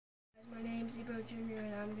Zebro Jr.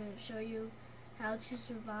 and I'm going to show you how to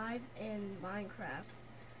survive in Minecraft.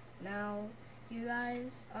 Now, you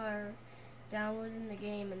guys are downloading the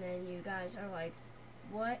game and then you guys are like,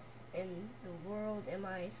 what in the world am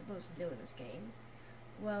I supposed to do in this game?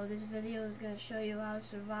 Well, this video is going to show you how to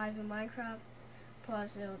survive in Minecraft,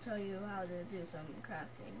 plus it will tell you how to do some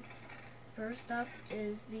crafting. First up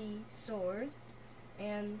is the sword,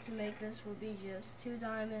 and to make this will be just 2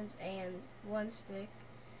 diamonds and 1 stick,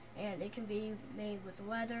 and it can be made with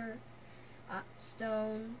leather,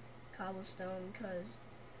 stone, cobblestone, because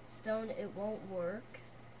stone it won't work,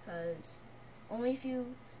 because only if you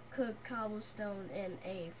cook cobblestone in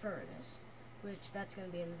a furnace, which that's going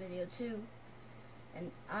to be in the video too,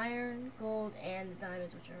 and iron, gold, and the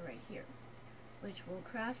diamonds, which are right here, which will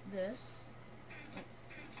craft this.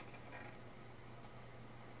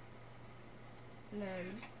 And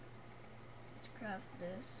then let's craft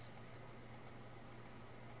this.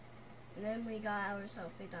 And then we got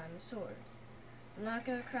ourselves a diamond sword. I'm not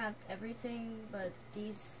going to craft everything, but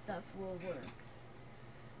these stuff will work.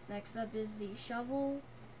 Next up is the shovel,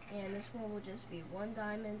 and this one will just be 1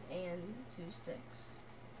 diamond and 2 sticks.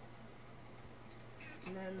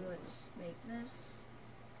 And then let's make this.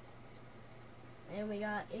 And we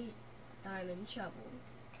got a diamond shovel.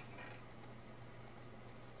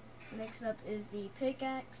 Next up is the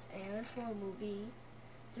pickaxe, and this one will be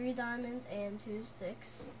 3 diamonds and 2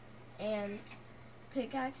 sticks. And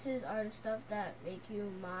pickaxes are the stuff that make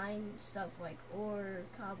you mine stuff like ore,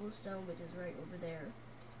 cobblestone, which is right over there.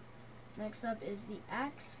 Next up is the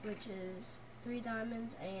axe, which is 3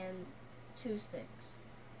 diamonds and 2 sticks.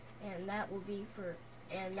 And that will be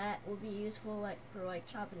useful for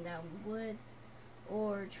chopping down wood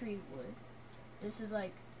or tree wood. This is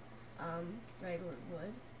like regular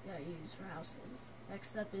wood that you use for houses.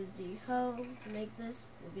 Next up is the hoe. To make this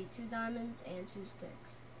will be 2 diamonds and 2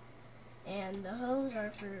 sticks. And the hoes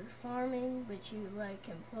are for farming, which you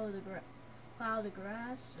can plow the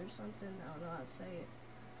grass or something. I don't know how to say it.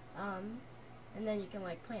 And then you can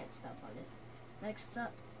plant stuff on it. Next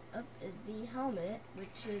up is the helmet,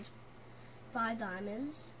 which is 5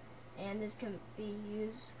 diamonds, and this can be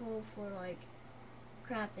useful for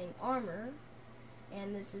crafting armor.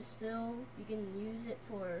 And this is still, you can use it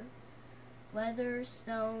for leather,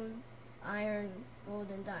 stone, iron, gold,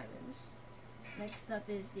 and diamonds. Next up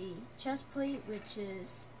is the chest plate, which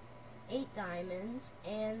is 8 diamonds,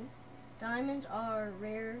 and diamonds are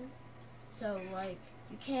rare, so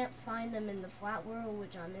you can't find them in the flat world,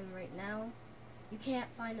 which I'm in right now. You can't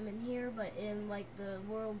find them in here, but in the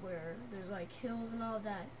world where there's hills and all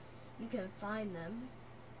that, you can find them.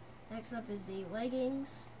 Next up is the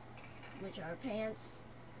leggings, which are pants.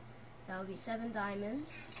 That will be 7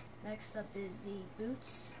 diamonds. Next up is the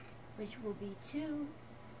boots, which will be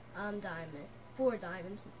 4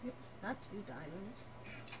 diamonds, not 2 diamonds.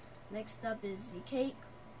 Next up is the cake,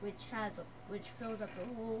 which fills up the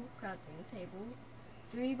whole crafting table.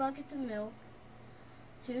 3 buckets of milk,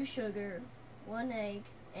 2 sugar, 1 egg,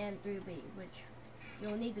 and 3 wheat, which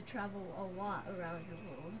you'll need to travel a lot around your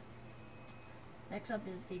world. Next up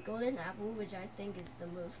is the golden apple, which I think is the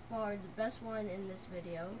best one in this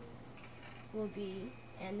video.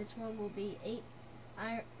 And this one will be 8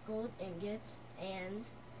 iron gold ingots and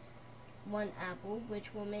 1 apple,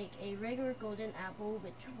 which will make a regular golden apple,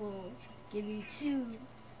 which will give you 2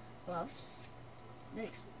 buffs.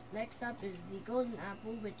 Next up is the golden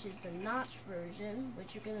apple, which is the notch version,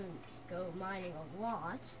 which you're gonna go mining a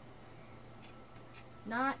lot.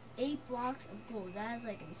 Not 8 blocks of gold, that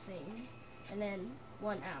is insane. And then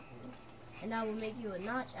 1 apple, and that will make you a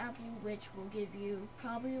notch apple, which will give you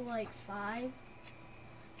probably 5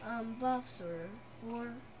 buffs or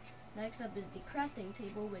 4. Next up is the crafting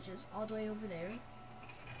table, which is all the way over there.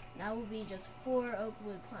 That will be just 4 oak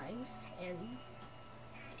wood planks. And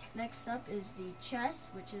next up is the chest,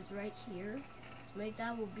 which is right here. To make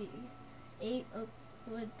that will be 8 oak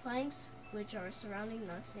wood planks, which are surrounding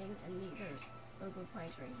nothing, and these are oak wood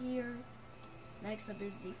planks right here. Next up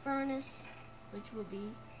is the furnace, which will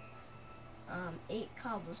be 8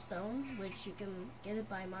 cobblestone, which you can get it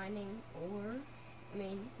by mining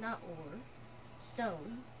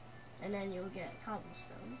stone, and then you'll get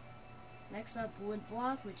cobblestone. Next up, wood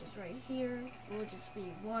block, which is right here, will just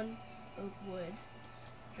be 1 oak wood.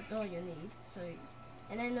 That's all you need.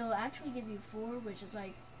 And then it'll actually give you 4, which is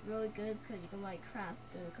really good because you can craft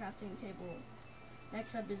the crafting table.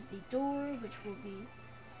 Next up is the door, which will be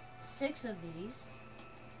 6 of these.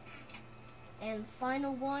 And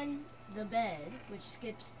final one, the bed, which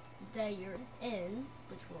skips the day you're in,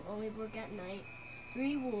 which will only work at night.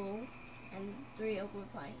 3 wool and 3 oak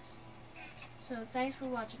wood planks. So thanks for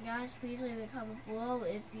watching, guys. Please leave a comment below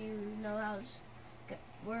if you know how to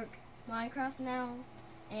work Minecraft now,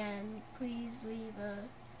 and please leave a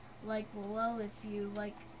like below if you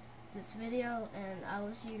like this video, and I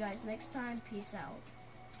will see you guys next time. Peace out.